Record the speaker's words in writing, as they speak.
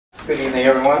Good evening,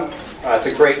 everyone. It's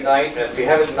a great night. If you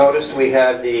haven't noticed, we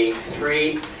have the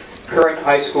 3 current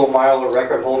high school miler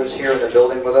record holders here in the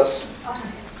building with us.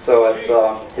 So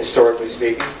it's historically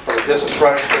speaking. From a distance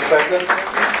running perspective,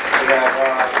 we have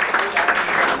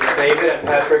David and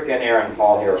Patrick and Erin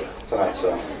all here tonight.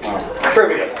 So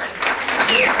trivia.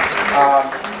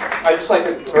 I'd just like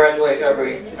to congratulate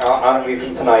every honoree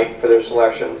from tonight for their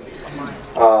selection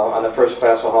on the First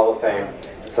Class of Hall of Fame.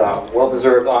 It's a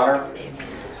well-deserved honor.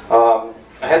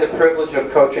 I had the privilege of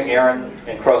coaching Erin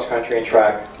in cross-country and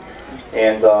track,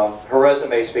 and her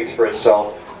resume speaks for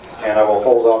itself, and I will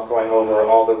hold off going over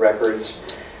all the records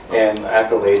and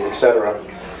accolades, etc.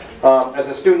 As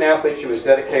a student athlete, she was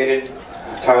dedicated,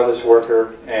 tireless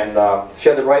worker, and she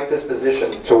had the right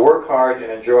disposition to work hard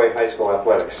and enjoy high school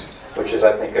athletics, which is,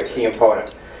 I think, a key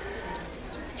component.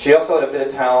 She also had a bit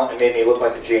of talent and made me look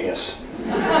like a genius.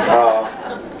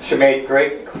 She made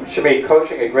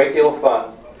coaching a great deal of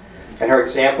fun, and her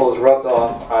example is rubbed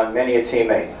off on many a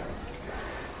teammate.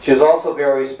 She was also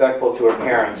very respectful to her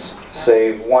parents,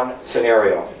 save one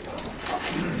scenario.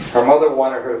 Her mother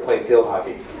wanted her to play field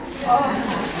hockey.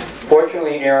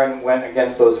 Fortunately, Erin went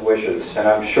against those wishes, and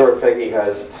I'm sure Peggy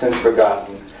has since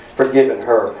forgiven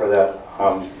her for that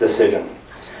decision.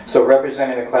 So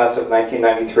representing the class of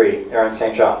 1993, Erin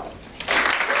St John.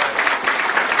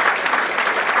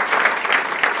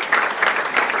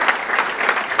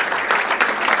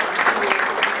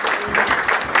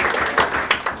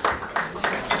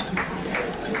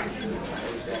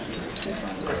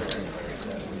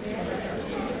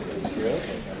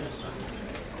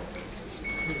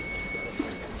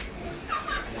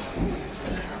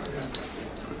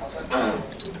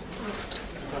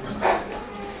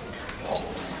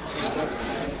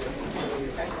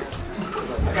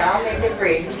 I'll make it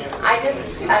brief.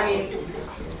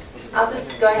 I'll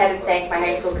just go ahead and thank my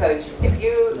high school coach. If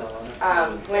you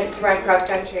went to run cross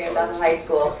country at Bethel High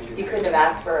School, you couldn't have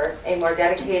asked for a more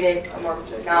dedicated, a more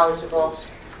knowledgeable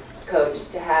coach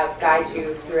to have guide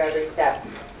you through every step.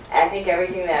 I think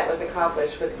everything that was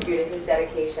accomplished was due to his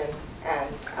dedication and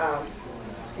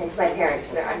to my parents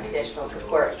for their unconditional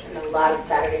support and a lot of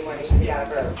Saturday mornings we got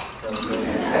up early.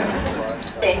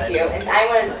 Thank you. And I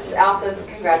want to also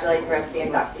congratulate the rest of the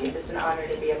inductees. It's an honor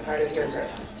to be a part of your group.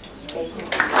 Thank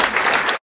you.